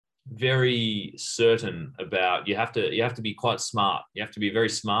very certain about, you have to be quite smart. You have to be very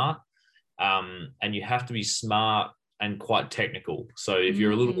smart, and you have to be smart and quite technical. So if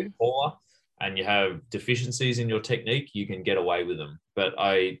you're a little bit poor and you have deficiencies in your technique, you can get away with them. But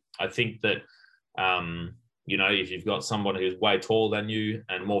I think that if you've got someone who's way taller than you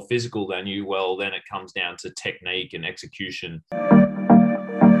and more physical than you, well, then it comes down to technique and execution.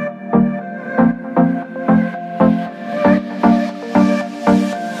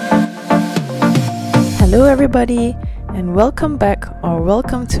 Hello everybody, and welcome back or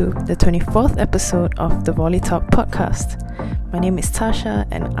welcome to the 24th episode of the VolleyTalk podcast. My name is Tasha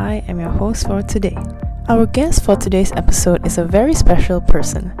and I am your host for today. Our guest for today's episode is a very special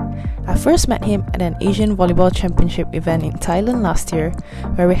person. I first met him at an Asian Volleyball Championship event in Thailand last year,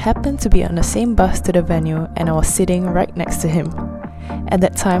 where we happened to be on the same bus to the venue and I was sitting right next to him. At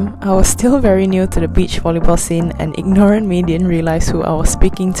that time, I was still very new to the beach volleyball scene and ignorant me didn't realize who I was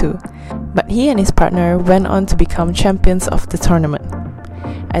speaking to. But he and his partner went on to become champions of the tournament.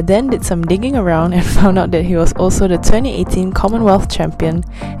 I then did some digging around and found out that he was also the 2018 Commonwealth champion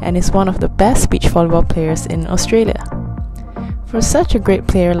and is one of the best beach volleyball players in Australia. For such a great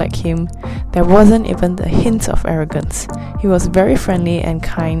player like him, there wasn't even a hint of arrogance. He was very friendly and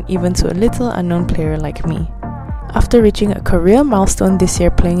kind even to a little unknown player like me. After reaching a career milestone this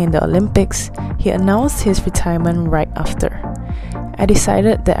year playing in the Olympics, he announced his retirement right after. I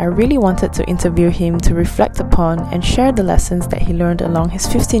decided that I really wanted to interview him to reflect upon and share the lessons that he learned along his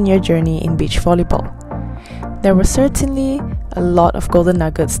 15-year journey in beach volleyball. There were certainly a lot of golden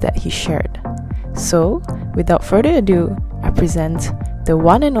nuggets that he shared. So, without further ado, I present the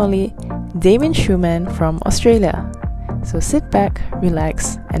one and only Damien Schumann from Australia. So sit back,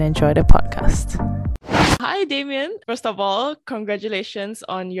 relax, and enjoy the podcast. Hi, Damien. First of all, congratulations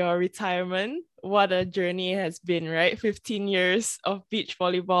on your retirement. What a journey it has been, right? 15 years of beach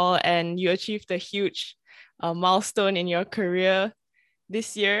volleyball, and you achieved a huge milestone in your career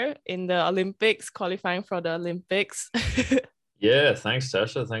this year in the Olympics, qualifying for the Olympics. Yeah, thanks,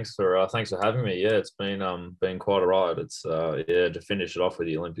 Tasha. Thanks for having me. Yeah, it's been quite a ride. It's to finish it off with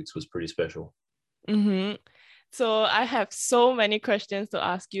the Olympics was pretty special. Mm-hmm. So I have so many questions to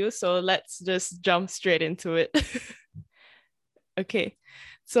ask you, so let's just jump straight into it. Okay,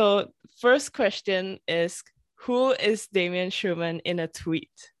 so first question is, who is Damien Schumann in a tweet?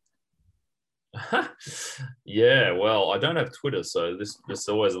 Yeah, well, I don't have Twitter, so this is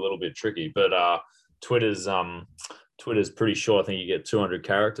always a little bit tricky, but Twitter's pretty short. I think you get 200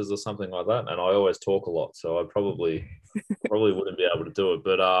 characters or something like that, and I always talk a lot, so I probably wouldn't be able to do it.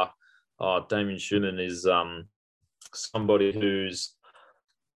 But Damien Schumann is somebody who's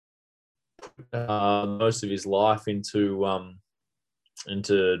most of his life into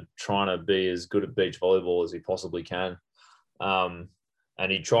trying to be as good at beach volleyball as he possibly can, and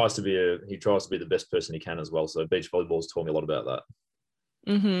he tries to be the best person he can as well. So beach volleyball has taught me a lot about that.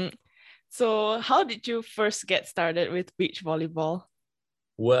 Mm-hmm. So how did you first get started with beach volleyball?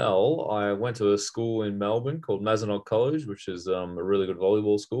 Well, I went to a school in Melbourne called Mazenod College, which is a really good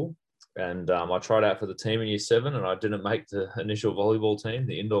volleyball school. And I tried out for the team in year 7 and I didn't make the initial volleyball team,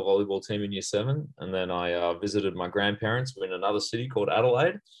 the indoor volleyball team in year 7. And then I visited my grandparents in another city called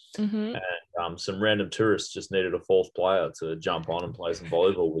Adelaide. Mm-hmm. And some random tourists just needed a fourth player to jump on and play some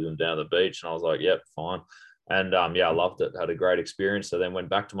volleyball with them down the beach. And I was like, yep, fine. And I loved it, had a great experience. So then went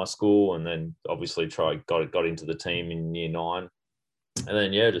back to my school and then obviously got into the team in year 9. And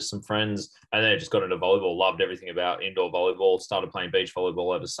then, just some friends. And then just got into volleyball, loved everything about indoor volleyball, started playing beach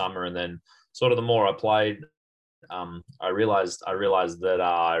volleyball over summer. And then sort of the more I played, I realized that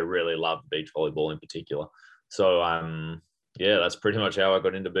I really loved beach volleyball in particular. So, that's pretty much how I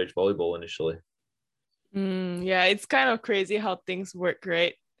got into beach volleyball initially. Yeah, it's kind of crazy how things work,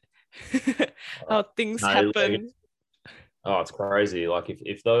 right? How things happen. Oh, it's crazy. Like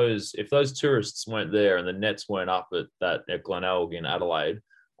if those tourists weren't there and the nets weren't up at Glenelg in Adelaide,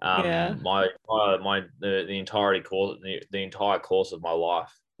 the entire course of my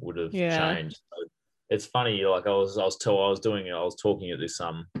life would have changed. So it's funny. Like I was talking at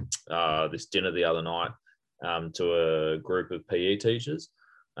this dinner the other night to a group of PE teachers.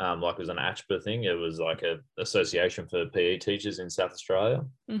 Like it was an ACHPA thing. It was like a association for PE teachers in South Australia.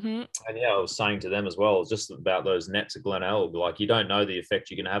 Mm-hmm. And I was saying to them as well, just about those nets at Glenelg, like you don't know the effect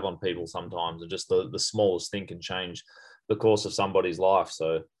you can have on people sometimes, and just the smallest thing can change the course of somebody's life.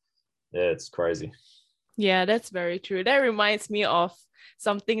 So yeah, it's crazy. Yeah, that's very true. That reminds me of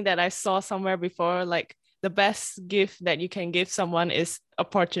something that I saw somewhere before, like the best gift that you can give someone is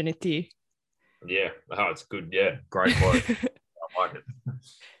opportunity. Yeah. Oh, it's good. Yeah. Great quote. I like it.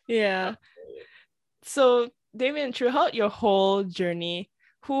 Yeah. So Damien, throughout your whole journey,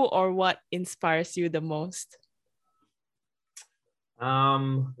 who or what inspires you the most?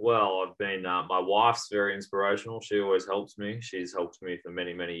 Well, I've been, my wife's very inspirational. She always helps me. She's helped me for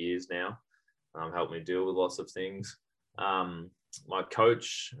many, many years now. Helped me deal with lots of things. My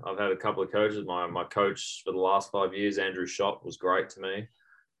coach, I've had a couple of coaches. My coach for the last 5 years, Andrew Schott, was great to me.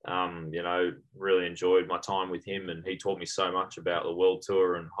 Really enjoyed my time with him, and he taught me so much about the world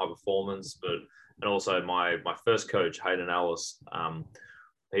tour and high performance. And also my first coach, Hayden Ellis, I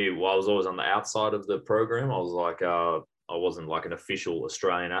was always on the outside of the program. I was like, I wasn't like an official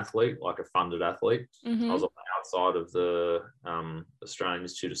Australian athlete, like a funded athlete. Mm-hmm. I was on the outside of the Australian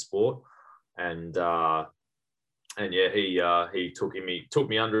Institute of Sport, and yeah, he took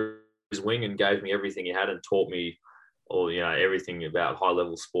me under his wing and gave me everything he had and taught me everything about high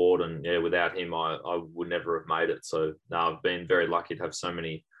level sport. And yeah, without him, I would never have made it. So no, I've been very lucky to have so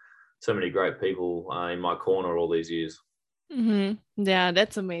many great people in my corner all these years. Mm-hmm. Yeah,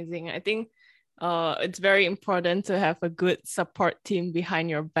 that's amazing. I think it's very important to have a good support team behind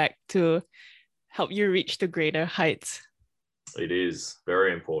your back to help you reach the greater heights. It is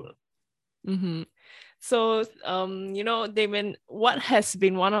very important. Mm-hmm. So, Damien, what has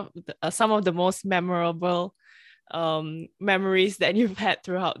been one of some of the most memorable memories that you've had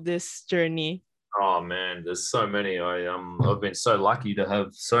throughout this journey? Oh man, there's so many. I've been so lucky to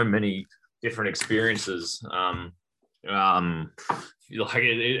have so many different experiences. And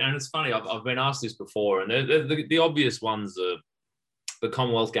it's funny. I've been asked this before, and the obvious ones are the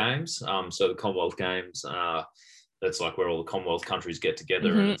Commonwealth Games. So the Commonwealth Games, that's like where all the Commonwealth countries get together,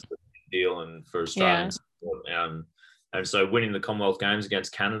 mm-hmm. and it's a big deal. And for Australians, and so winning the Commonwealth Games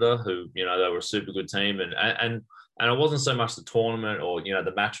against Canada, who they were a super good team, and it wasn't so much the tournament or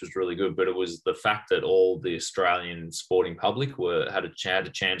the match was really good, but it was the fact that all the Australian sporting public had a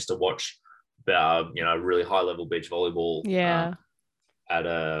chance to watch really high level beach volleyball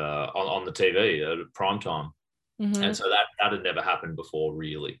on the TV at prime time. Mm-hmm. And so that had never happened before,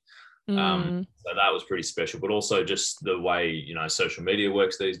 really. So that was pretty special, but also just the way social media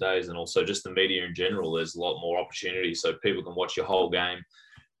works these days, and also just the media in general. There's a lot more opportunity, so people can watch your whole game.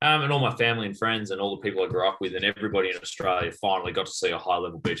 And all my family and friends and all the people I grew up with and everybody in Australia finally got to see a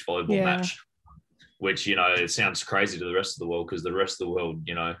high-level beach volleyball match, which, it sounds crazy to the rest of the world, because the rest of the world,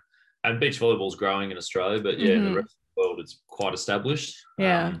 and beach volleyball is growing in Australia, but in the rest of the world, it's quite established.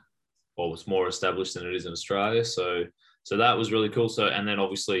 Or it's more established than it is in Australia. So that was really cool. So, and then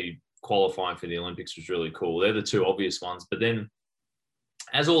obviously qualifying for the Olympics was really cool. They're the two obvious ones. But then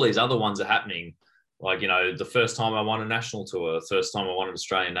as all these other ones are happening, like, the first time I won a national tour, the first time I won an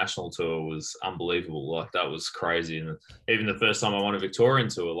Australian national tour was unbelievable. Like, that was crazy. And even the first time I won a Victorian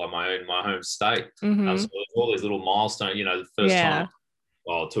tour, like my home state, so all these little milestones, the first time,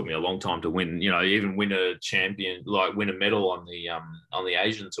 it took me a long time to win, even win a champion, like win a medal on the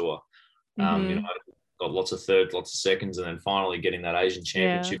Asian tour. Got lots of thirds, lots of seconds, and then finally getting that Asian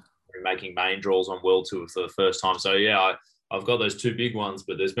championship, making main draws on world tour for the first time. So yeah, I've got those two big ones,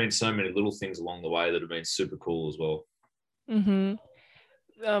 but there's been so many little things along the way that have been super cool as well. Can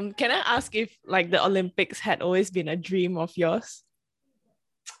I ask if like the Olympics had always been a dream of yours?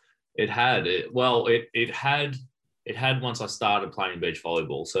 It had. It had once I started playing beach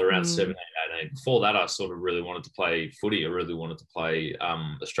volleyball. So around 17, 18. Before that, I sort of really wanted to play footy. I really wanted to play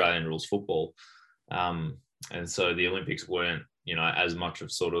Australian rules football. And so the Olympics weren't, as much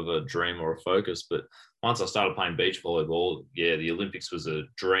of sort of a dream or a focus. But once I started playing beach volleyball, the Olympics was a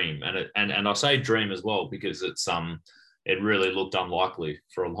dream. And I say dream as well because it really looked unlikely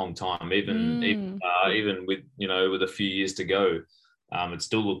for a long time. Even with with a few years to go, it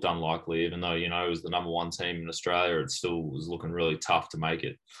still looked unlikely. Even though it was the number one team in Australia, it still was looking really tough to make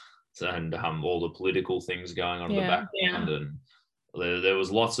it. And all the political things going on in the background and. There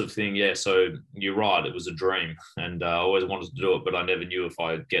was lots of things, so you're right, it was a dream, and I always wanted to do it, but I never knew if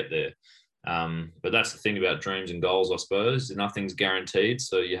I'd get there. But that's the thing about dreams and goals, I suppose. Nothing's guaranteed,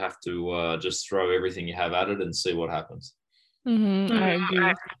 so you have to just throw everything you have at it and see what happens. I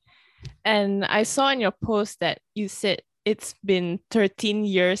agree. And I saw in your post that you said it's been 13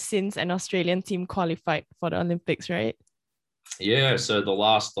 years since an Australian team qualified for the Olympics, right? Yeah, so the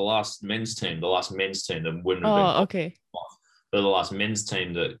last men's team, the wouldn't have been. Okay. But the last men's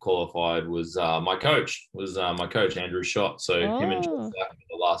team that qualified was my coach, Andrew Schott. So him and George were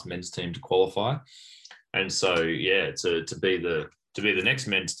the last men's team to qualify. And so, to be the next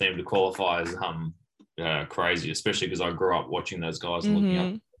men's team to qualify is crazy, especially because I grew up watching those guys and looking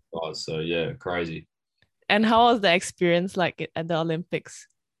up those guys. So, crazy. And how was the experience like at the Olympics?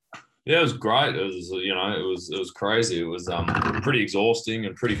 Yeah, it was great. It was, it was crazy. It was pretty exhausting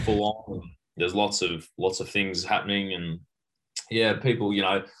and pretty full on. There's lots of things happening, and yeah, people,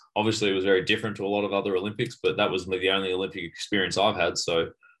 obviously it was very different to a lot of other Olympics, but that was the only Olympic experience I've had. So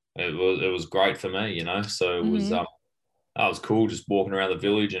it was great for me, So it was Mm-hmm. that was cool just walking around the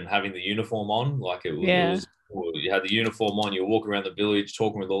village and having the uniform on. Like it Yeah. was cool. You had the uniform on, you walk around the village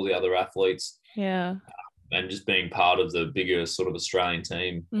talking with all the other athletes Yeah. and just being part of the bigger sort of Australian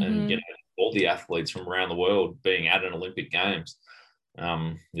team and Mm-hmm. all the athletes from around the world being at an Olympic Games.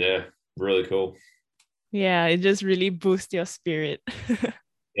 Yeah, really cool. Yeah, it just really boosts your spirit.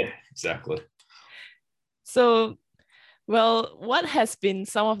 Yeah, exactly. So, well, what has been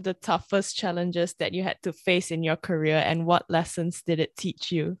some of the toughest challenges that you had to face in your career, and what lessons did it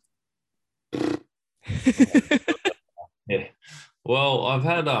teach you? Yeah. Well, I've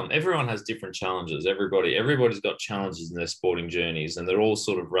had everyone has different challenges. Everybody's got challenges in their sporting journeys, and they're all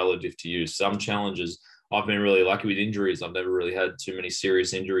sort of relative to you. Some challenges I've been really lucky with injuries. I've never really had too many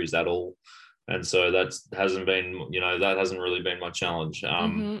serious injuries at all, and so that hasn't really been my challenge.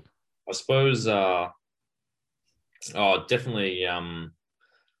 Mm-hmm. I suppose definitely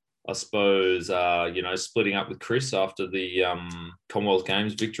I suppose, splitting up with Chris after the Commonwealth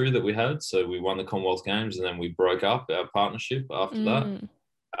Games victory that we had. So we won the Commonwealth Games and then we broke up our partnership after that. Mm.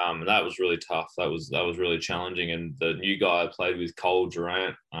 And that was really tough. That was really challenging. And the new guy I played with, Cole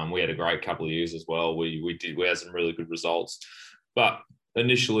Durant, we had a great couple of years as well. We had some really good results. But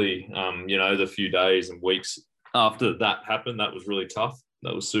initially, the few days and weeks after that happened, that was really tough.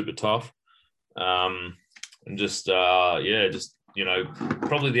 That was super tough. And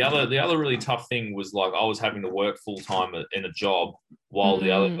probably the other really tough thing was like I was having to work full time in a job while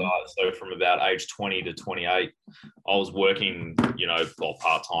the other Mm. guys, so from about age 20 to 28, I was working,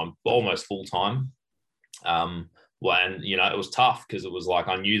 part time, almost full time. And it was tough because it was like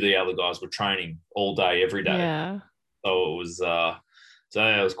I knew the other guys were training all day, every day, Yeah. so it was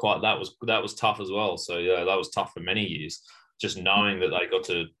it was that was tough as well. So yeah, that was tough for many years, just knowing that they got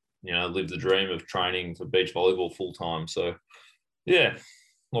to live the dream of training for beach volleyball full time. So yeah,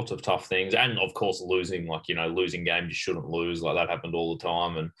 lots of tough things, and of course losing games you shouldn't lose, like that happened all the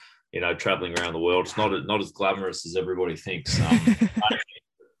time, and traveling around the world, it's not as glamorous as everybody thinks.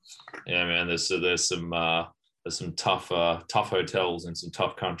 Yeah, man, there's some tough hotels in some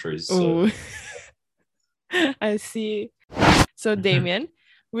tough countries. So Oh, I see. So, Damien,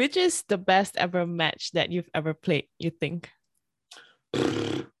 which is the best ever match that you've ever played, you think?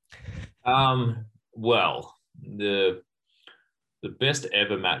 well, the best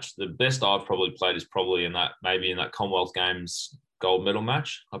ever match, the best I've probably played is probably maybe in that Commonwealth Games gold medal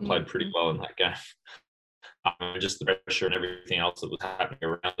match. I played pretty Mm. well in that game. Just the pressure and everything else that was happening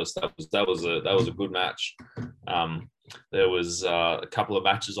around us. That was a good match. There was a couple of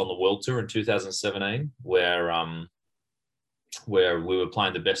matches on the World Tour in 2017 where we were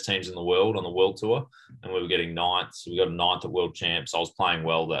playing the best teams in the world on the World Tour, and we were getting ninths. We got a ninth at World Champs. I was playing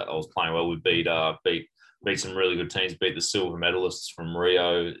well. We beat some really good teams. Beat the silver medalists from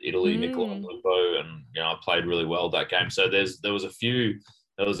Rio, Italy, Nicola and Mm. Lupo, and I played really well that game. So there was a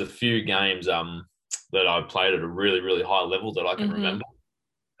few games that I played at a really really high level that I can Mm-hmm.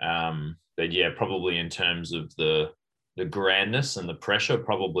 remember. But yeah, probably in terms of the grandness and the pressure,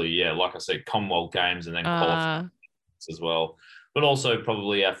 probably yeah, like I said, Commonwealth Games and then qualifying Uh, as well. But also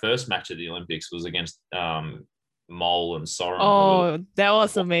probably our first match at the Olympics was against Mole and Sorum, who were oh, that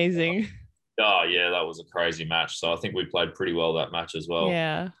was amazing. oh yeah, that was a crazy match. So I think we played pretty well that match as well.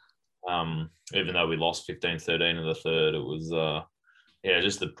 Yeah. Even though we lost 15-13 in the third, it was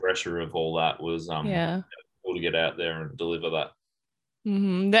just the pressure of all that was Yeah. cool to get out there and deliver that.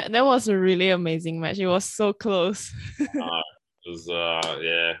 Mm-hmm. That was a really amazing match. It was so close. It was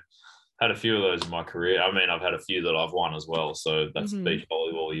yeah, had a few of those in my career. I mean, I've had a few that I've won as well. So that's Mm-hmm. beach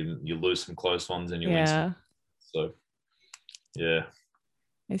volleyball. You lose some close ones and you win some. Yeah, So yeah.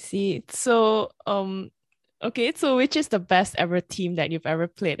 I see. So, okay, so which is the best ever team that you've ever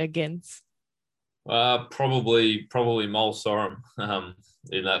played against? Probably Mole Sorum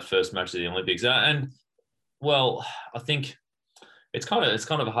in that first match of the Olympics. And well, I think it's kind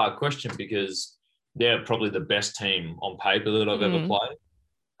of a hard question because they're probably the best team on paper that I've ever Mm. played.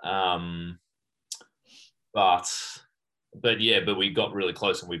 Um, but but we got really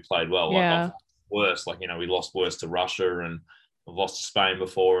close and we played well. Like I've Yeah. lost worse, we lost worse to Russia and I've lost to Spain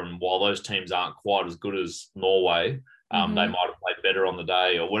before. And while those teams aren't quite as good as Norway, they Mm-hmm. might have played better on the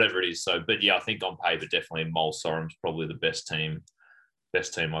day or whatever it is. So, but yeah, I think on paper, definitely Mole Sorum's probably the best team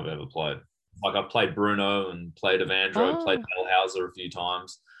I've ever played. Like I've played Bruno and played Evandro, played Oh. Hauser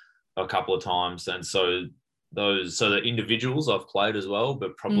a couple of times, and so the individuals I've played as well,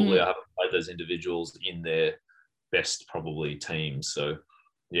 but probably Mm. I haven't played those individuals in their best probably teams. So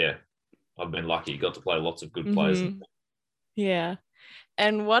yeah, I've been lucky, got to play lots of good players. Mm-hmm. Yeah.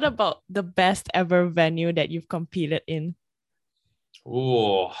 And what about the best ever venue that you've competed in?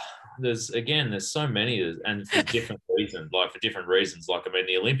 Oh, there's so many, and for different reasons. Like, I mean,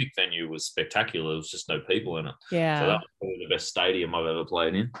 the Olympic venue was spectacular. There was just no people in it, so that Yeah. was probably the best stadium I've ever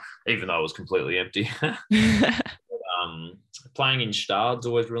played in, even though it was completely empty. um, Playing in Stad's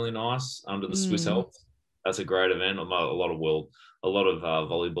always really nice under the Swiss Mm, Alps. That's a great event. A lot of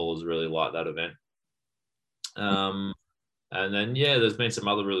volleyballers really like that event. Um, and then, yeah, there's been some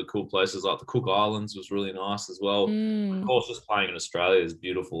other really cool places like the Cook Islands was really nice as well. Of mm, course, just playing in Australia is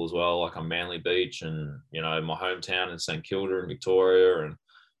beautiful as well, like on Manly Beach and, my hometown in St Kilda in Victoria. And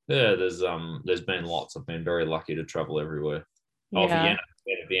yeah, there's been lots. I've been very lucky to travel everywhere. Oh, yeah.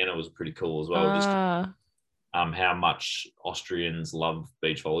 Vienna was pretty cool as well. Just Ah, how much Austrians love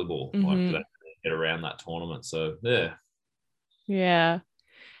beach volleyball. Like they mm-hmm. get around that tournament. So yeah. Yeah.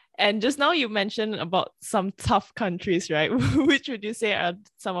 And just now you mentioned about some tough countries, right? Which would you say are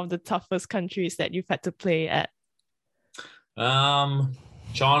some of the toughest countries that you've had to play at? Um,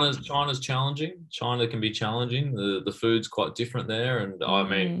 China's challenging. China can be challenging. The food's quite different there, and I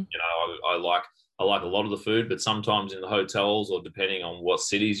mean, Mm, I like a lot of the food, but sometimes in the hotels or depending on what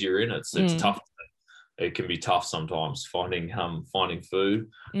cities you're in, it's mm, tough. It can be tough sometimes finding food.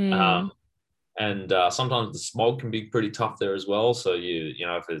 Um, mm, and sometimes the smog can be pretty tough there as well. So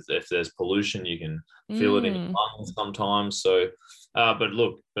if there's pollution, you can feel it in your mm. lungs sometimes. So, I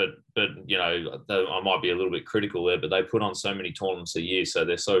might be a little bit critical there, but they put on so many tournaments a year, so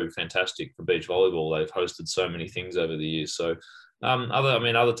they're so fantastic for beach volleyball. They've hosted so many things over the years. So,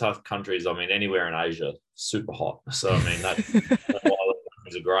 other tough countries. I mean, anywhere in Asia, super hot. So, I mean, that's why other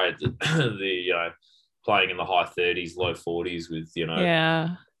countries are great. Playing in the high 30s, low 40s with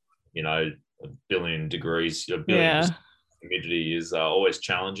Yeah. you know a billion Yeah. percent humidity is always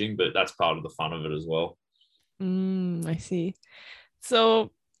challenging, but that's part of the fun of it as well. I see.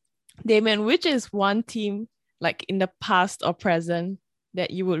 So, Damien, which is one team like in the past or present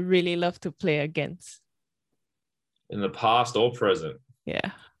that you would really love to play against? In the past or present?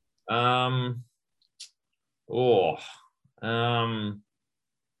 Yeah. Um, oh, um,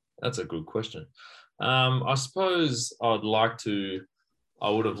 that's a good question. I suppose I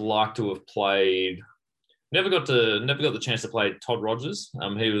would have liked to have played. Never got the chance to play Todd Rogers.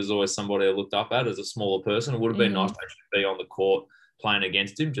 He was always somebody I looked up at as a smaller person. It would have been nice Mm-hmm. to actually be on the court playing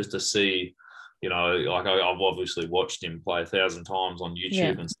against him just to see, like I've obviously watched him play 1,000 times on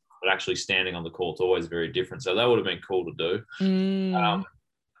Yeah. YouTube and stuff, but actually standing on the court's always very different. So that would have been cool to do. Mm,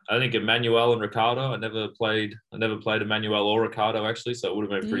 I think Emmanuel and Ricardo. I never played Emmanuel or Ricardo actually, so it would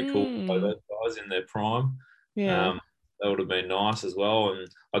have been pretty cool to play mm, those guys in their prime. yeah. Um, that would have been nice as well. And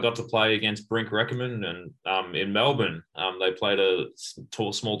I got to play against Brink Reckerman and in Melbourne. They played a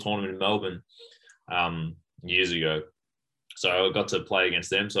small tournament in Melbourne years ago, so I got to play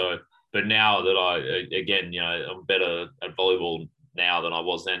against them. So, but now that I'm better at volleyball now than I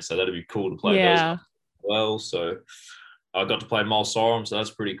was then, so that'd be cool to play those guys Yeah. as well. So I got to play Mol Sorum, so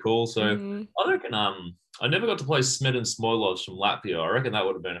that's pretty cool. So Mm. I reckon I never got to play Smedin Smolov from Latvia. I reckon that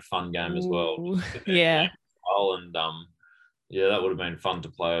would have been a fun game as well. Ooh, Just their yeah. game style and yeah, that would have been fun to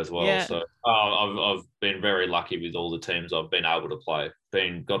play as well. Yeah. So I've been very lucky with all the teams I've been able to play.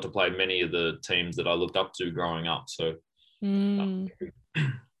 Got to play many of the teams that I looked up to growing up. So Mm,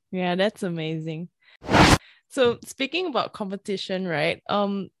 yeah, that's amazing. So speaking about competition, right?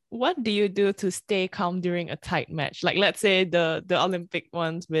 What do you do to stay calm during a tight match? Like let's say the Olympic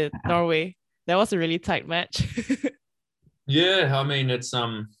ones with Norway. That was a really tight match. yeah, I mean it's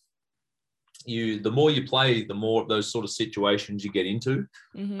the more you play, the more of those sort of situations you get into.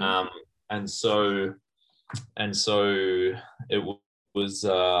 Mm-hmm. Um, and so and so it was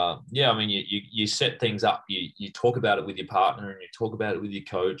yeah, I mean you set things up, you talk about it with your partner and you talk about it with your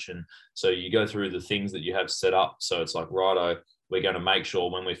coach, and so you go through the things that you have set up. So it's like, righto, we're going to make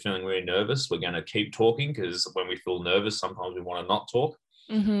sure when we're feeling really nervous, we're going to keep talking, because when we feel nervous sometimes we want to not talk.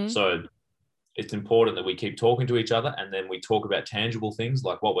 Mm-hmm. So it's important that we keep talking to each other, and then we talk about tangible things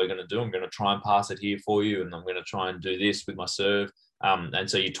like what we're going to do. I'm going to try and pass it here for you, and I'm going to try and do this with my serve. And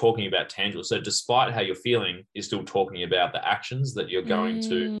so you're talking about tangible. So despite how you're feeling, you're still talking about the actions that you're going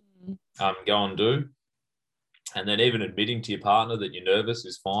to Mm, go and do. And then even admitting to your partner that you're nervous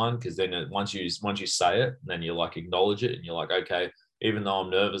is fine, because then once you say it, then you like acknowledge it, and you're like, okay, even though I'm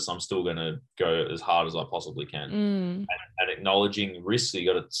nervous, I'm still going to go as hard as I possibly can. mm, And acknowledging risks,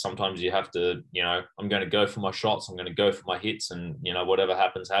 sometimes you have to, I'm going to go for my shots, I'm going to go for my hits, and whatever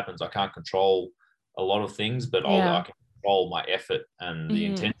happens. I can't control a lot of things, but I yeah. can control my effort and the Mm-hmm.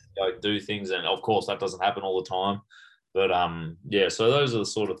 intensity I do things. And of course that doesn't happen all the time, but yeah, so those are the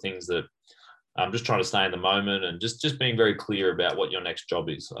sort of things that just trying to stay in the moment and just being very clear about what your next job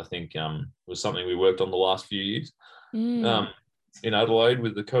is. I think was something we worked on the last few years in Adelaide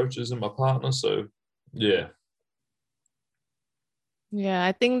with the coaches and my partner. So, yeah. Yeah,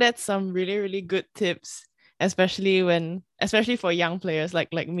 I think that's some really, really good tips, especially for young players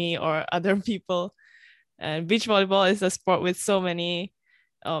like me or other people. And beach volleyball is a sport with so many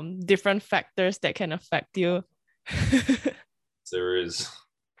different factors that can affect you. There is.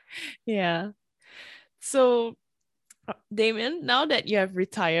 Yeah. So, Damien, now that you have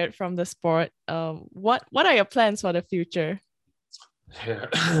retired from the sport, what are your plans for the future?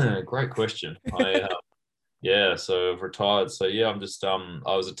 Yeah, great question. Yeah, so I've retired. So yeah, I'm just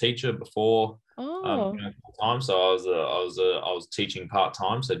I was a teacher before Oh. full time. So I was teaching part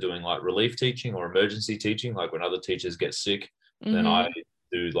time, so doing like relief teaching or emergency teaching, like when other teachers get sick, then I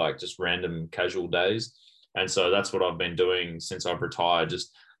do like just random casual days. And so that's what I've been doing since I've retired,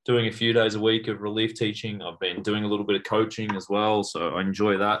 just doing a few days a week of relief teaching. I've been doing a little bit of coaching as well, so I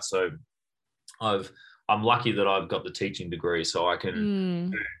enjoy that. So I'm lucky that I've got the teaching degree, so I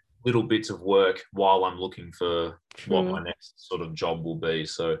can do little bits of work while I'm looking for what my next sort of job will be.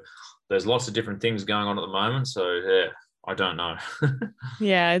 So there's lots of different things going on at the moment. So yeah, I don't know.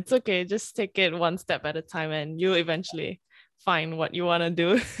 Yeah, it's okay. Just take it one step at a time and you'll eventually find what you want to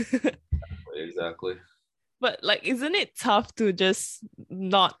do. Exactly. But like, isn't it tough to just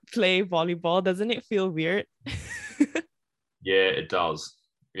not play volleyball? Doesn't it feel weird? Yeah, it does.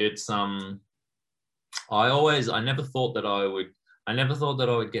 It's I never thought that I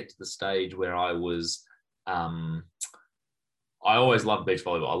would get to the stage where I was I always loved beach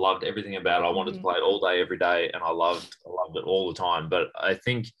volleyball. I loved everything about it. I wanted to play it all day, every day, and I loved it all the time. But I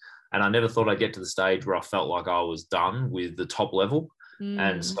think, and I never thought I'd get to the stage where I felt like I was done with the top level.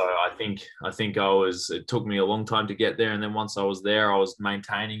 And so I think it took me a long time to get there. And then once I was there, I was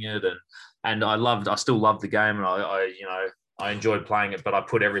maintaining it, and I still loved the game, and I enjoyed playing it, but I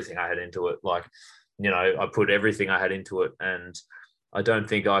put everything I had into it. Like, I put everything I had into it, and I don't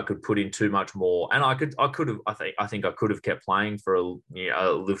think I could put in too much more. And I could have, I think I could have kept playing for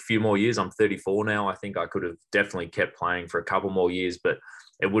a few more years. I'm 34 now. I think I could have definitely kept playing for a couple more years, but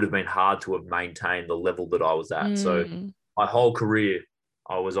it would have been hard to have maintained the level that I was at. So my whole career,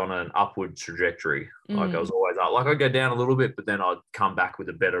 I was on an upward trajectory. Like I was always up. Like I'd go down a little bit, but then I'd come back with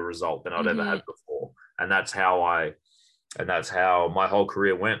a better result than I'd ever had before. And that's how my whole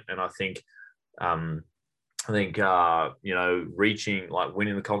career went. And I think, reaching, like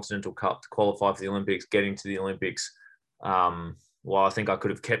winning the Continental Cup to qualify for the Olympics, getting to the Olympics. Well, I think I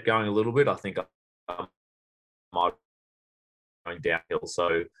could have kept going a little bit. I think I might have going downhill.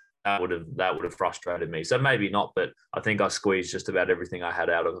 So that would have frustrated me. So maybe not, but I think I squeezed just about everything I had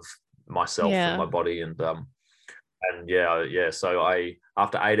out of myself and my body. And yeah. So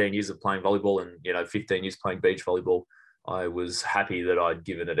after 18 years of playing volleyball and 15 years playing beach volleyball, I was happy that I'd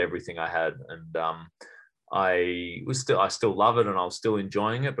given it everything I had. And I still love it and I was still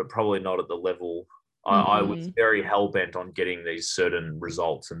enjoying it, but probably not at the level. I was very hell bent on getting these certain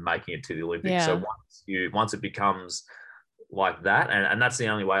results and making it to the Olympics. Yeah. So once it becomes like that, and that's the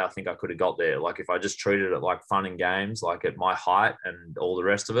only way I think I could have got there. Like if I just treated it like fun and games, like at my height and all the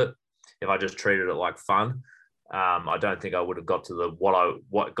rest of it, if I just treated it like fun, I don't think I would have got to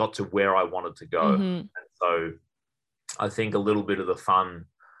got to where I wanted to go. And so I think a little bit of the fun.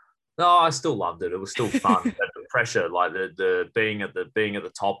 No, I still loved it. It was still fun. But the pressure, like the being at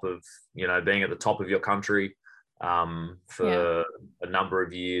the top of your country for a number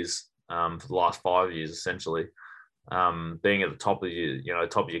of years, for the last 5 years essentially, being at the top of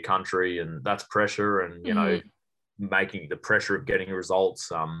your country, and that's pressure, and making the pressure of getting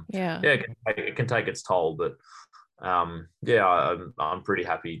results. It can take its toll, but I'm pretty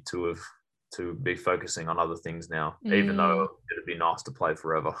happy to be focusing on other things now, even though it'd be nice to play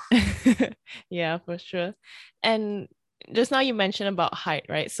forever. Yeah, for sure. And just now you mentioned about height,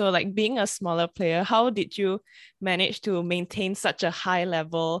 right? So like being a smaller player, how did you manage to maintain such a high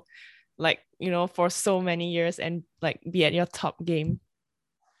level, like, for so many years and like be at your top game?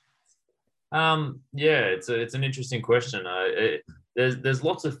 It's an interesting question. There's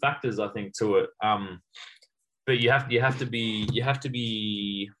lots of factors I think to it. But you have to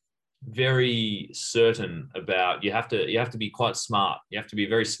be very certain about. You have to be quite smart. You have to be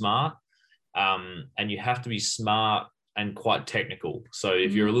very smart, and you have to be smart and quite technical. So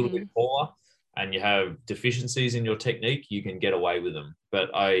if you're a little bit taller and you have deficiencies in your technique, you can get away with them.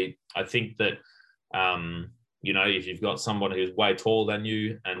 But I think that if you've got someone who's way taller than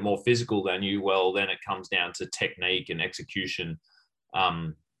you and more physical than you, well, then it comes down to technique and execution.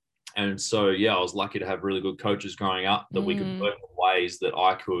 And so, I was lucky to have really good coaches growing up that we could work in ways that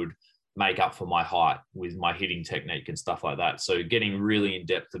I could make up for my height with my hitting technique and stuff like that. So getting really in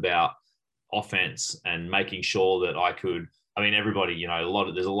depth about offense and making sure that I could. I mean, everybody,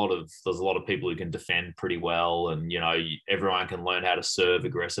 there's a lot of people who can defend pretty well, and everyone can learn how to serve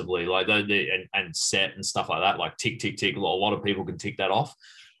aggressively, like and set and stuff like that, like tick tick tick. A lot of people can tick that off,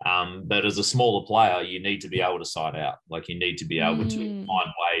 but as a smaller player, you need to be able to side out. Like you need to be able to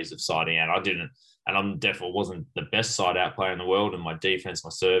find ways of siding out. I didn't, and I'm definitely wasn't the best side out player in the world. And my defense, my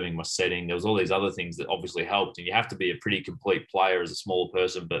serving, my setting, there was all these other things that obviously helped. And you have to be a pretty complete player as a smaller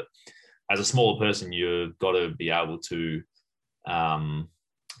person, but as a smaller person, you've got to be able to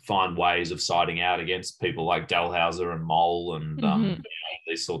find ways of siding out against people like Dalhouser and Mole and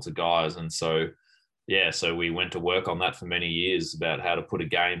these sorts of guys. And so we went to work on that for many years about how to put a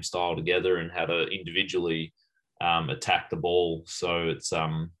game style together and how to individually attack the ball. So it's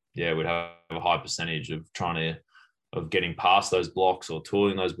we'd have a high percentage of getting past those blocks or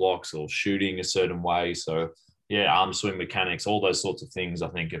tooling those blocks or shooting a certain way. So arm swing mechanics, all those sorts of things, I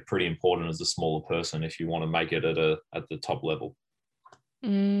think, are pretty important as a smaller person if you want to make it at the top level.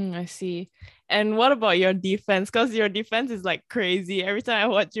 I see. And what about your defense? Because your defense is like crazy. Every time I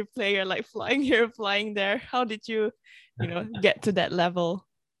watch you play, you're like flying here, flying there. How did you get to that level?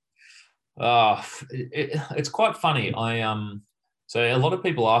 It's quite funny. So a lot of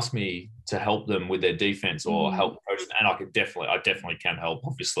people ask me to help them with their defense or help coach, and I definitely can help,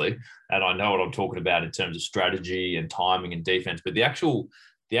 obviously, and I know what I'm talking about in terms of strategy and timing and defense. But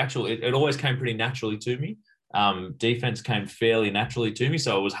it always came pretty naturally to me. Defense came fairly naturally to me,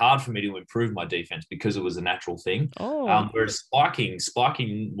 so it was hard for me to improve my defense because it was a natural thing. Whereas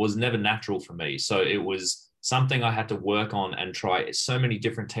spiking was never natural for me, so it was something I had to work on and try so many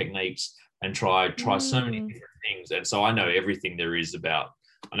different techniques and try so many different things. And so I know everything there is about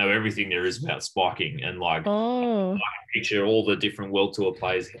spiking, and I can picture all the different World Tour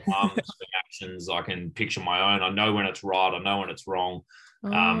players' arm actions. I can picture my own. I know when it's right. I know when it's wrong.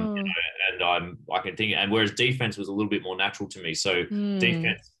 And I can think. And whereas defense was a little bit more natural to me. So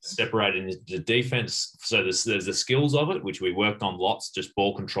defense separated into defense. So there's the skills of it, which we worked on lots, just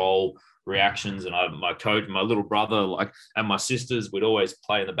ball control, reactions. And my coach, my little brother, and my sisters would always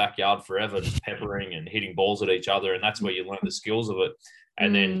play in the backyard forever, just peppering and hitting balls at each other. And that's where you learn the skills of it.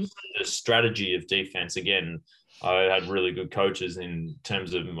 And then the strategy of defense, again, I had really good coaches in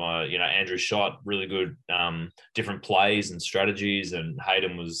terms of Andrew Schott, really good different plays and strategies. And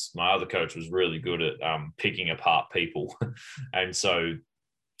Hayden my other coach, was really good at picking apart people. And so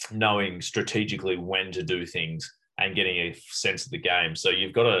knowing strategically when to do things and getting a sense of the game. So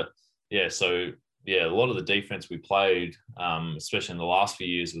you've got to, a lot of the defense we played, especially in the last few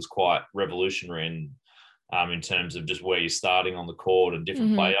years, was quite revolutionary in terms of just where you're starting on the court and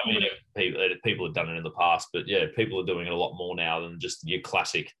different play. I mean, people have done it in the past, but people are doing it a lot more now than just your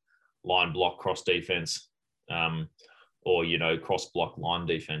classic line block cross defense or cross block line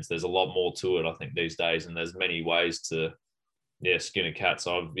defense. There's a lot more to it, I think, these days, and there's many ways to skin a cat.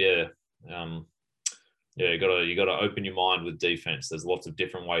 So you got to open your mind with defense. There's lots of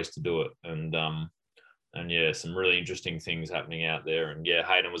different ways to do it, and some really interesting things happening out there. And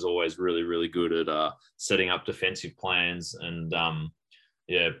Hayden was always really, really good at setting up defensive plans and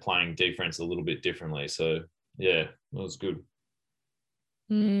playing defense a little bit differently. So it was good.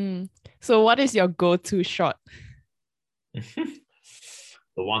 So what is your go-to shot? The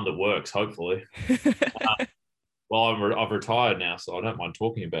one that works, hopefully. Well, I've retired now, so I don't mind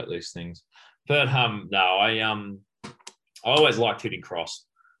talking about these things. But I always liked hitting cross.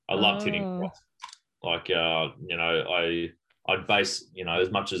 I loved hitting cross. I'd base,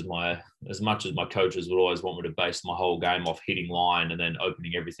 as much as my coaches would always want me to base my whole game off hitting line and then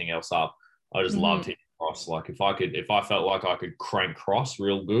opening everything else up. I just loved hitting cross. Like if I felt like I could crank cross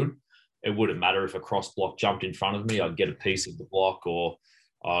real good, it wouldn't matter if a cross block jumped in front of me. I'd get a piece of the block, or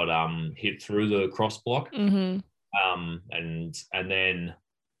I'd hit through the cross block. And then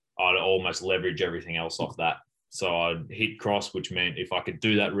I'd almost leverage everything else off that. So I'd hit cross, which meant if I could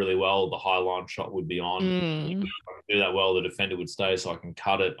do that really well, the high line shot would be on. If I could do that well, the defender would stay, so I can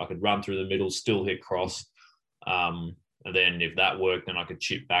cut it. I could run through the middle, still hit cross. And then if that worked, then I could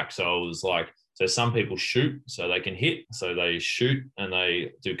chip back. So it was so some people shoot so they can hit. So they shoot and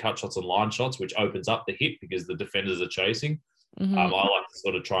they do cut shots and line shots, which opens up the hit because the defenders are chasing. I like to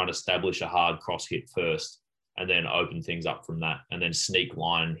sort of try and establish a hard cross hit first and then open things up from that, and then sneak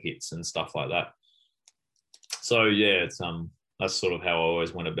line hits and stuff like that. So it's that's sort of how I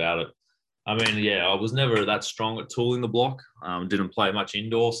always went about it. I mean, I was never that strong at tooling the block. Didn't play much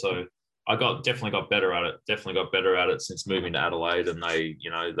indoor, so I definitely got better at it. Definitely got better at it since moving to Adelaide, and they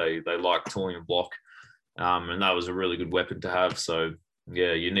like tooling the block, and that was a really good weapon to have. So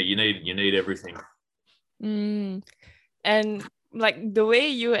Yeah, you need everything. Mm. And like the way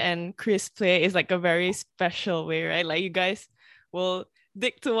you and Chris play is like a very special way, right? Like you guys will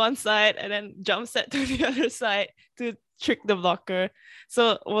dig to one side and then jump set to the other side to trick the blocker.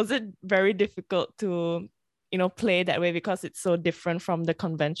 So was it very difficult to, play that way because it's so different from the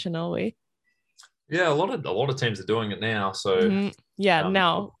conventional way? Yeah, a lot of teams are doing it now. So Yeah, um,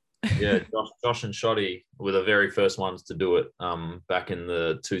 now. yeah, Josh and Shoddy were the very first ones to do it back in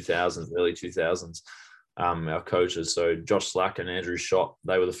the 2000s, early 2000s. Our coaches, so Josh Slack and Andrew Schott,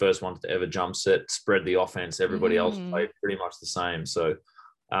 they were the first ones to ever jump set, spread the offense. Everybody else played pretty much the same. So,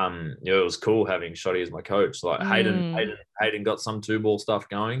 it was cool having Shoddy as my coach. Like Hayden got some two ball stuff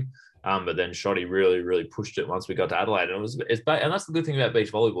going, but then Shoddy really, really pushed it once we got to Adelaide. And and that's the good thing about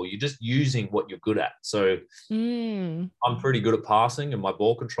beach volleyball. You're just using what you're good at. So I'm pretty good at passing and my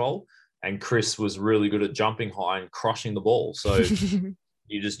ball control, and Chris was really good at jumping high and crushing the ball. So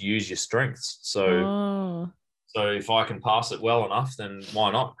you just use your strengths. So if I can pass it well enough, then why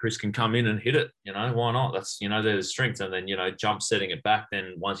not? Chris can come in and hit it. Why not? That's there's strength. And then jump setting it back.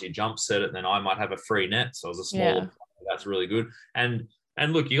 Then once you jump set it, then I might have a free net. So as a smaller player, that's really good. And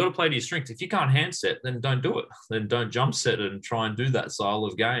look, you got to play to your strengths. If you can't hand set, then don't do it. Then don't jump set and try and do that style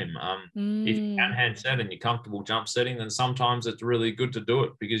of game. If you can hand set and you're comfortable jump setting, then sometimes it's really good to do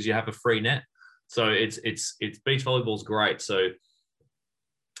it because you have a free net. So it's beach volleyball's great. So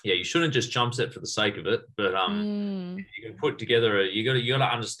yeah, you shouldn't just jump set for the sake of it, but you can put together you got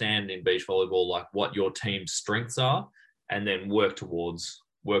to understand in beach volleyball like what your team's strengths are, and then work towards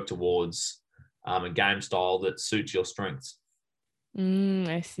a game style that suits your strengths.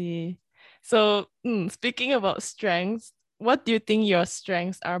 I see. So, speaking about strengths, what do you think your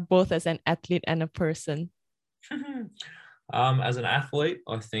strengths are both as an athlete and a person? As an athlete,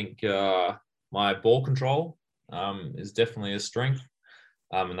 I think my ball control is definitely a strength.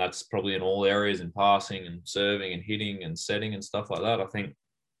 And that's probably in all areas, in passing and serving and hitting and setting and stuff like that. I think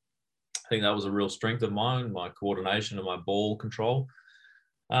that was a real strength of mine, my coordination and my ball control.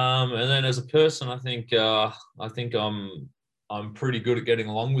 And then as a person, I think I'm pretty good at getting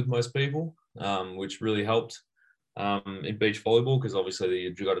along with most people, which really helped in beach volleyball because obviously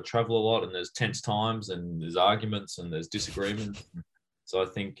you've got to travel a lot and there's tense times and there's arguments and there's disagreements. So I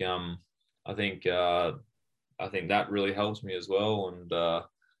think that really helps me as well. And I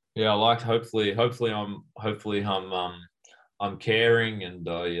like hopefully I'm caring and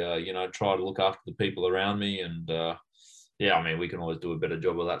I try to look after the people around me. And I mean we can always do a better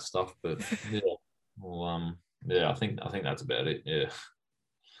job of that stuff. But I think that's about it. Yeah.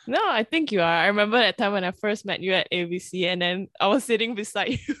 No, I think you are. I remember that time when I first met you at ABC, and then I was sitting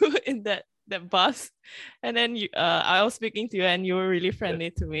beside you in that bus, and then I was speaking to you, and you were really friendly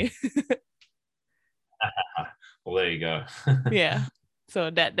to me. Well, there you go. Yeah.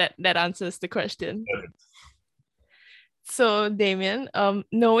 So that answers the question. So Damien,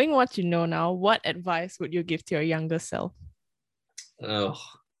 knowing what you know now, what advice would you give to your younger self? Oh,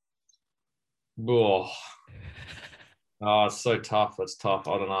 it's so tough. It's tough.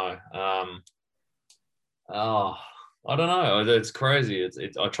 I don't know. I don't know. It's crazy.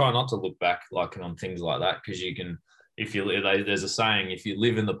 I try not to look back like on things like that because you can. There's a saying, if you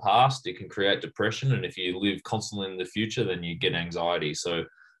live in the past, it can create depression, and if you live constantly in the future, then you get anxiety. So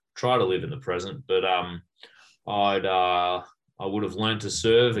try to live in the present. But I would have learned to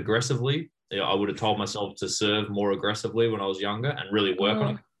serve aggressively. I would have told myself to serve more aggressively when I was younger and really work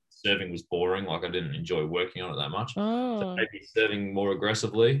on it. Serving was boring. Like I didn't enjoy working on it that much. So maybe serving more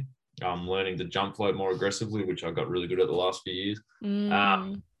aggressively, learning to jump float more aggressively, which I got really good at the last few years.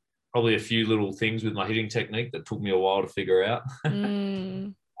 Probably a few little things with my hitting technique that took me a while to figure out.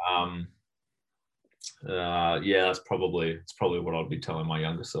 It's probably what I'd be telling my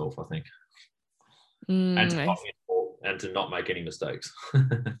younger self, I think. And to not make any mistakes.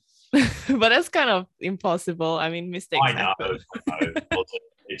 But that's kind of impossible. I mean, mistakes happen. I know.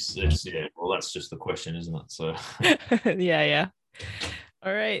 Well, that's just the question, isn't it? So yeah.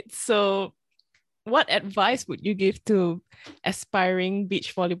 All right. So what advice would you give to aspiring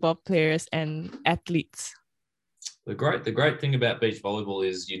beach volleyball players and athletes? The great thing about beach volleyball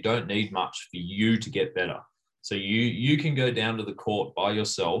is you don't need much for you to get better. So you can go down to the court by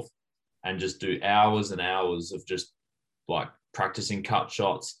yourself and just do hours and hours of just like practicing cut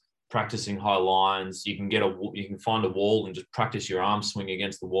shots, practicing high lines. You can find a wall and just practice your arm swing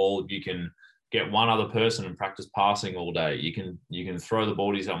against the wall. You can get one other person and practice passing all day. You can throw the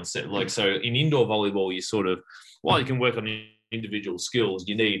ball to yourself and set so in indoor volleyball, you can work on individual skills.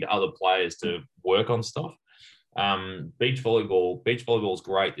 You need other players to work on stuff. Beach volleyball is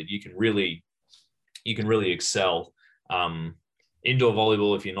great that you can really excel indoor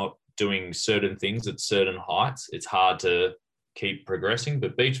volleyball, if you're not doing certain things at certain heights, it's hard to keep progressing.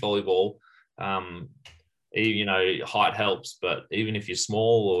 But beach volleyball, height helps. But even if you're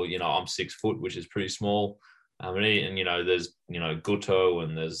small, or I'm 6 foot, which is pretty small. And there's Guto,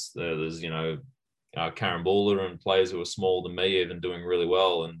 and there's Karen Buller, and players who are smaller than me even doing really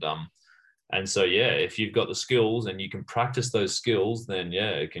well. And so if you've got the skills and you can practice those skills, then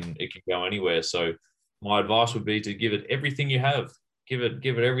it can go anywhere. So my advice would be to give it everything you have. Give it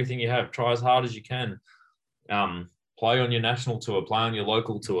everything you have. Try as hard as you can. Play on your national tour, play on your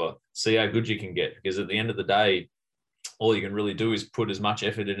local tour, see how good you can get. Because at the end of the day, all you can really do is put as much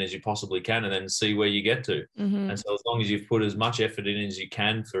effort in as you possibly can, and then see where you get to. Mm-hmm. And so as long as you've put as much effort in as you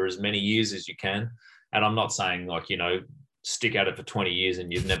can for as many years as you can, and I'm not saying stick at it for 20 years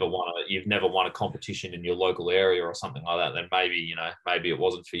and you've never won a competition in your local area or something like that, then maybe it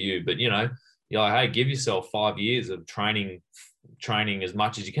wasn't for you. But hey, give yourself 5 years of training as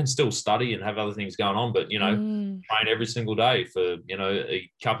much as you can. Still study and have other things going on, but train every single day for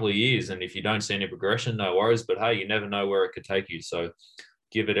a couple of years. And if you don't see any progression, no worries. But hey, you never know where it could take you. So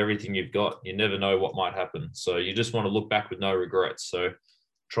give it everything you've got. You never know what might happen. So you just want to look back with no regrets. So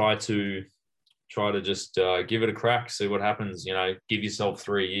try to just give it a crack, see what happens. Give yourself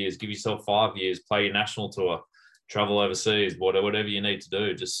 3 years, give yourself 5 years, play your national tour, travel overseas, whatever you need to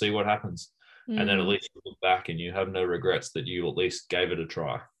do, just see what happens. And then at least you look back and you have no regrets that you at least gave it a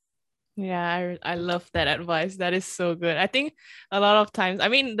try. Yeah, I love that advice. That is so good. I think a lot of times,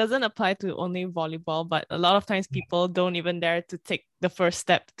 it doesn't apply to only volleyball, but a lot of times people don't even dare to take the first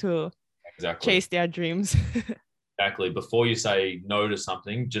step to chase their dreams. Exactly. Before you say no to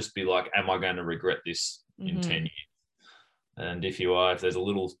something, just be like, am I going to regret this in 10 years? And if there's a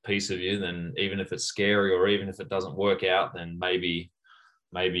little piece of you, then even if it's scary or even if it doesn't work out, then maybe,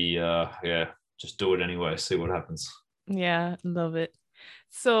 just do it anyway. See what happens. Yeah, love it.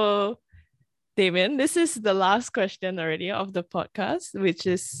 So, Damien, this is the last question already of the podcast, which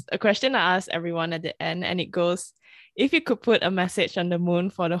is a question I ask everyone at the end. And it goes, if you could put a message on the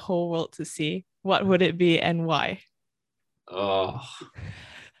moon for the whole world to see, what would it be and why? Depends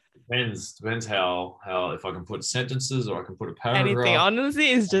how if I can put sentences or I can put a paragraph. Anything.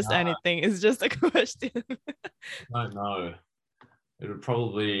 Honestly, it's just anything. It's just a question. I don't know. It would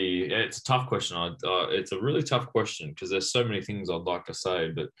probably, it's a tough question. It's a really tough question because there's so many things I'd like to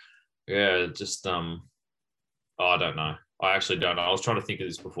say, but just, I don't know. I actually don't know. I was trying to think of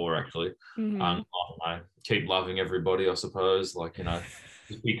this before, actually. Mm-hmm. I don't know. Keep loving everybody, I suppose.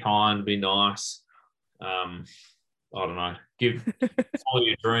 Just be kind, be nice. I don't know. Follow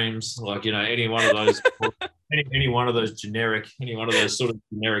your dreams. Any one of those, any one of those sort of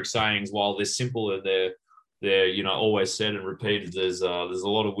generic sayings, while they're simple and they're always said and repeated, there's a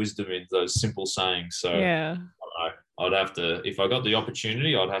lot of wisdom in those simple sayings. So yeah, I'd have to, if I got the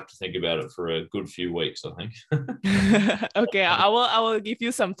opportunity, I'd have to think about it for a good few weeks, I think. Okay, I will give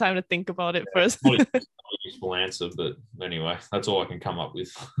you some time to think about it first. Not a useful answer, but anyway, that's all I can come up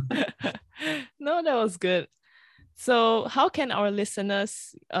with. No, that was good. So how can our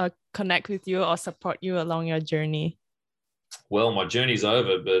listeners connect with you or support you along your journey? Well, my journey's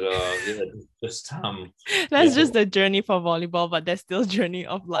over, but just that's just the journey for volleyball, but there's still journey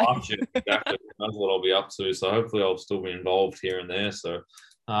of life. Exactly, that's what I'll be up to. So hopefully, I'll still be involved here and there. So,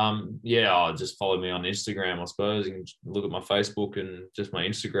 I'll just follow me on Instagram. I suppose you can look at my Facebook and just my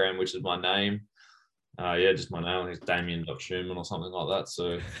Instagram, which is my name. Just my name. It's Damien.Schumann or something like that.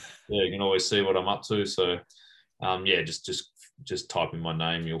 So, you can always see what I'm up to. So, just type in my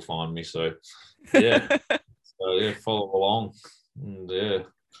name, you'll find me. So, yeah. So follow along and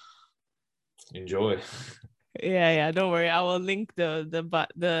enjoy. Yeah, don't worry. I will link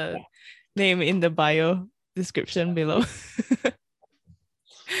the name in the bio description below.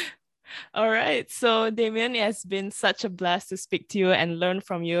 All right. So Damien, it has been such a blast to speak to you and learn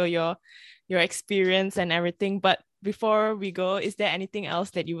from you, your experience and everything. But before we go, is there anything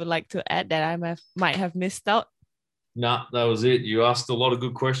else that you would like to add that I might have missed out? No, that was it. You asked a lot of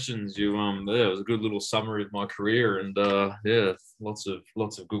good questions. It was a good little summary of my career, and lots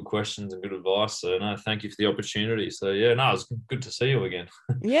of good questions and good advice. So no, thank you for the opportunity. So it was good to see you again.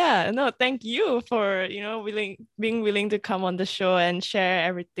 Yeah, no, thank you for being willing to come on the show and share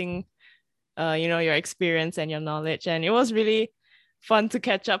everything, your experience and your knowledge. And it was really fun to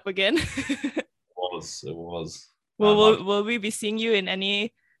catch up again. It was. Will we be seeing you in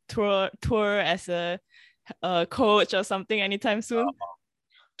any tour as a coach or something anytime soon?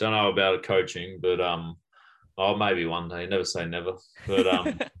 Don't know about coaching, but maybe one day. Never say never. But I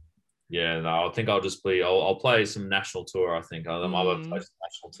think I'll just I'll play some national tour. I think I might play some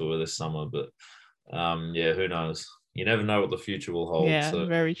national tour this summer, but who knows? you never know what the future will hold. Yeah,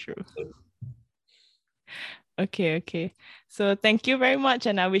 very true. Okay. So thank you very much,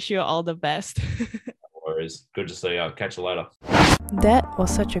 and I wish you all the best. No worries. Good to see you. I'll catch you later. That was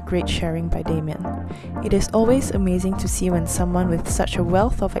such a great sharing by Damien. It is always amazing to see when someone with such a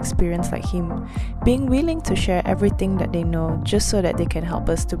wealth of experience like him being willing to share everything that they know just so that they can help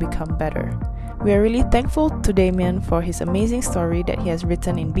us to become better. We are really thankful to Damien for his amazing story that he has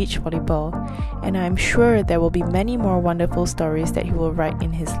written in beach volleyball, and I am sure there will be many more wonderful stories that he will write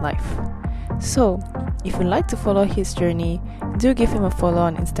in his life. So, if you'd like to follow his journey, do give him a follow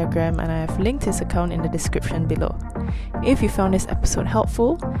on Instagram, and I have linked his account in the description below. If you found this episode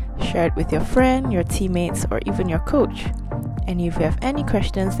helpful, share it with your friend, your teammates, or even your coach. And if you have any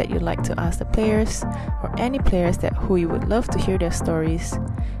questions that you'd like to ask the players, or any players who you would love to hear their stories,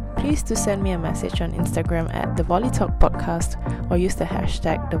 please do send me a message on Instagram at the VolleyTalk Podcast, or use the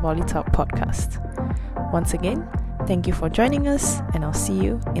hashtag the VolleyTalk Podcast. Once again, thank you for joining us, and I'll see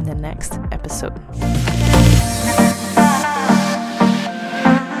you in the next episode.